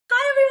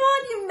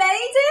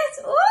made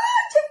it! Oh,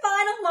 it's your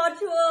final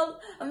module.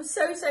 I'm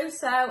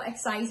so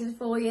excited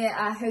for you.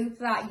 I hope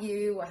that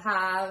you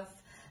have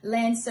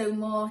learned so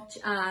much,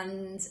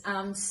 and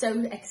I'm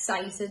so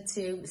excited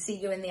to see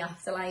you in the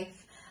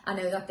afterlife. I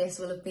know that this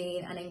will have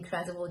been an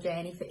incredible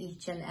journey for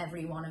each and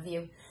every one of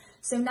you.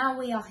 So now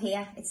we are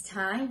here, it's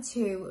time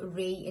to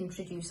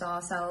reintroduce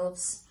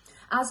ourselves.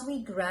 As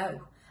we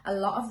grow, a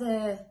lot of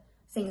the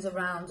things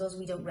around us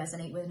we don't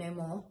resonate with no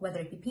more, whether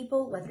it be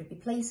people, whether it be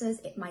places,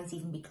 it might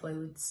even be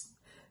clothes.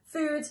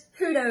 Food,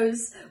 who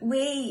knows?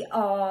 We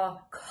are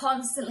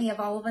constantly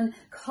evolving,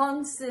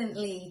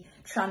 constantly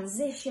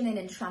transitioning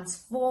and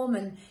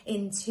transforming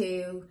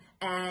into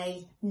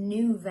a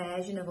new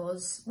version of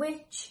us,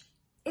 which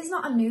is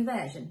not a new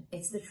version,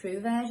 it's the true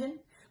version.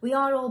 We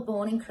are all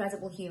born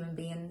incredible human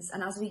beings,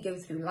 and as we go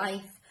through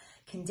life,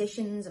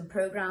 conditions and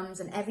programs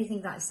and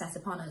everything that is set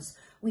upon us,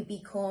 we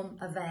become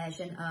a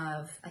version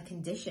of a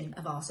condition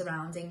of our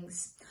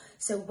surroundings.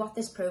 So what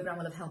this program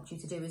will have helped you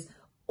to do is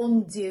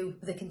undo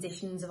the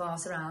conditions of our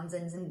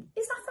surroundings. And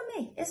is that for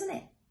me, isn't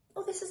it?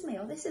 Oh, this is me,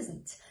 or this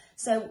isn't.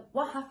 So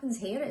what happens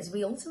here is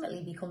we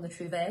ultimately become the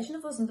true version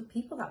of us, and the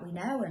people that we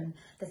know and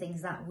the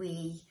things that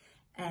we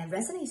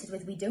resonated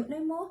with, we don't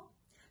know more.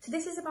 So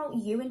this is about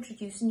you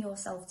introducing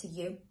yourself to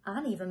you,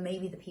 and even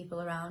maybe the people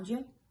around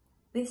you.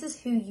 This is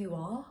who you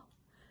are.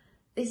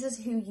 This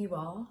is who you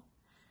are.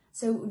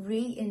 So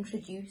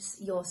reintroduce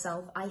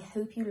yourself. I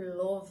hope you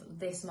love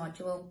this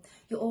module.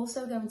 You're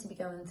also going to be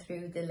going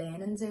through the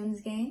learning zones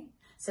again.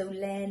 So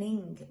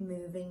learning,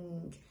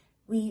 moving,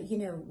 we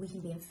can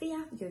be in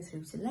fear, we go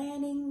through to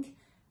learning,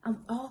 and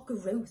our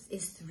growth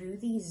is through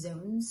these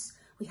zones.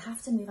 We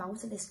have to move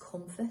out of this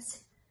comfort,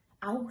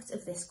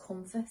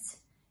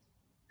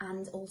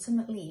 and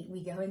ultimately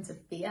we go into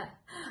fear.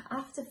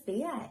 After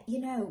fear,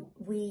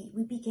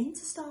 we begin to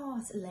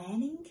start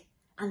learning,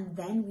 and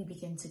then we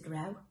begin to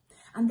grow.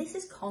 And this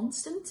is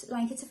constant,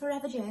 like it's a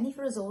forever journey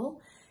for us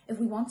all. If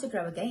we want to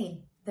grow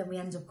again, then we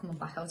end up coming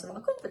back out of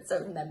our comfort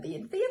zone and then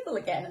being fearful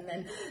again, and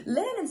then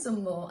learning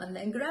some more and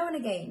then growing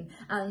again.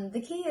 And the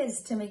key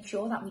is to make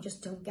sure that we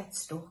just don't get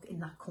stuck in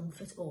that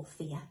comfort or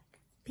fear.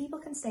 People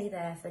can stay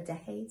there for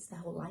decades, their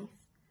whole life.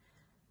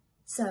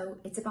 So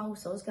it's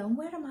about us going,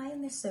 where am I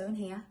in this zone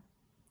here?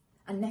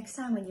 And next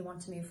time when you want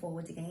to move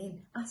forward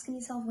again, asking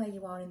yourself where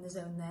you are in the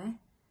zone there,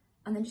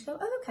 and then just go,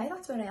 oh, okay,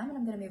 that's where I am, and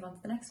I'm going to move on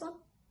to the next one.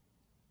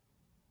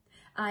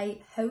 I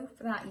hope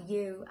that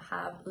you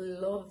have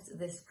loved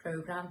this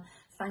program.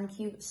 Thank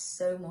you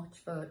so much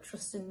for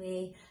trusting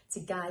me to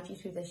guide you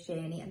through this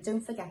journey. And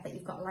don't forget that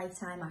you've got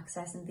lifetime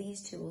access, and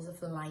these tools are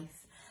for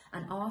life.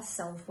 And our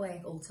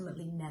self-work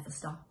ultimately never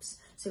stops.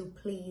 So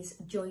please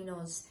join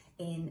us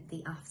in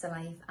the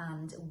afterlife,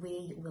 and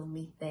we will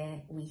meet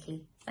there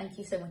weekly. Thank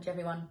you so much,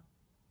 everyone.